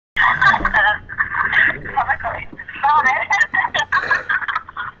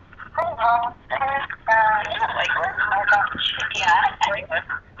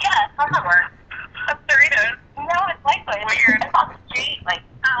Yeah, that's not work. That's Doritos. No, it's liquid. Weird. It's on the street. Like,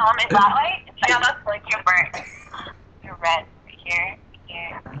 is that light? Yeah, that's like your burnt. You're red. Right here,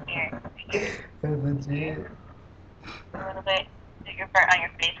 here, here, here. That's legit. A little bit. You're burnt on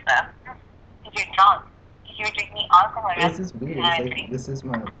your face, though. Because you're drunk. Because you were drinking alcohol. This is weird. It's like, this is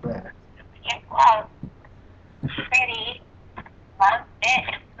my flat. Yeah, wow. Pretty. Love it.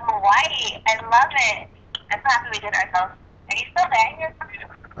 It's so white. I love it. I'm so happy we did ourselves. Are you still there?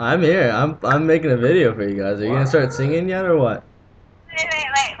 I'm here. I'm making a video for you guys. Are you gonna start singing yet or what?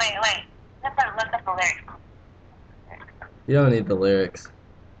 Wait. Look up the lyrics. You don't need the lyrics.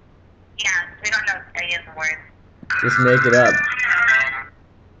 Yeah, we don't know any of the words. Just make it up.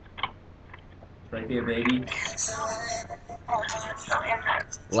 Like be a baby.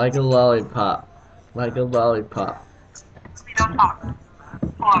 Like a lollipop. Like a lollipop. We don't talk.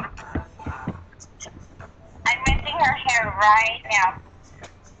 Hold on. I'm missing her hair right now.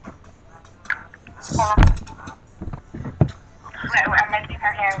 Hold on. Wait, I'm missing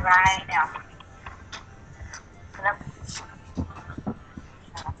her hair right now.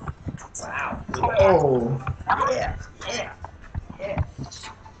 Wow. Oh. Yeah.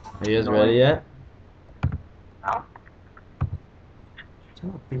 Are you guys ready yet? No. Tell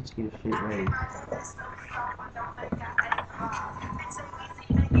a bitch to get shit ready.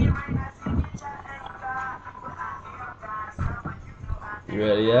 You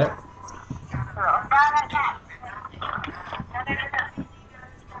ready yet?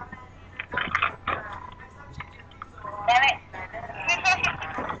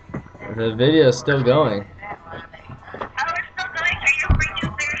 The video is still going.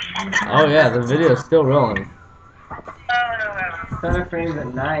 Oh yeah, the video is still rolling. Center frames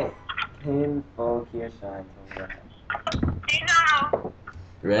at night. Painful Kia shine.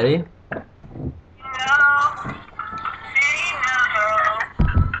 Ready?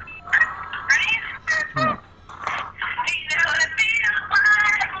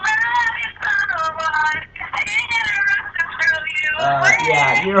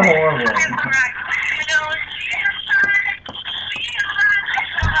 Yeah, you're horrible. That's horrible.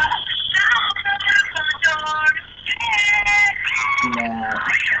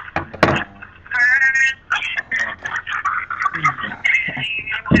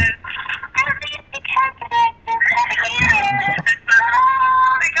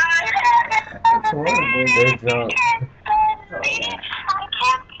 They're drunk.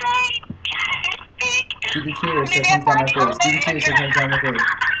 Do the cheers so it comes down my face. Do the cheers so it comes down my face.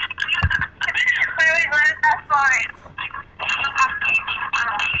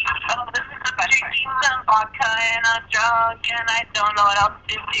 Some vodka and I'm drunk and I don't know what else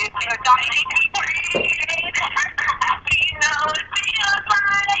to do. You know it feels like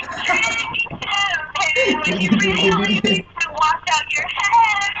when you really need to wash out your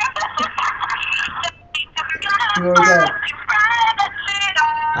head.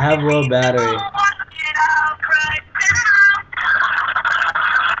 I have low battery.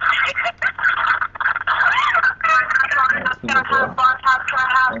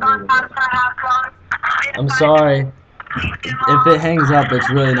 I'm sorry. If it hangs up, it's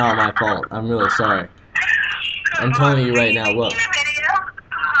really not my fault. I'm really sorry. I'm telling you right now, look.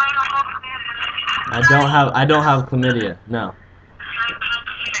 I don't have chlamydia. No.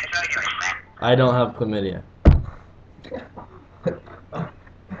 I don't have chlamydia.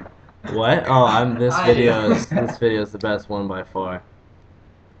 What? Oh, this video is the best one by far.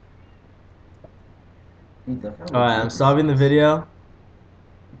 Alright, I'm stopping the video,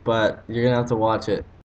 but you're gonna have to watch it.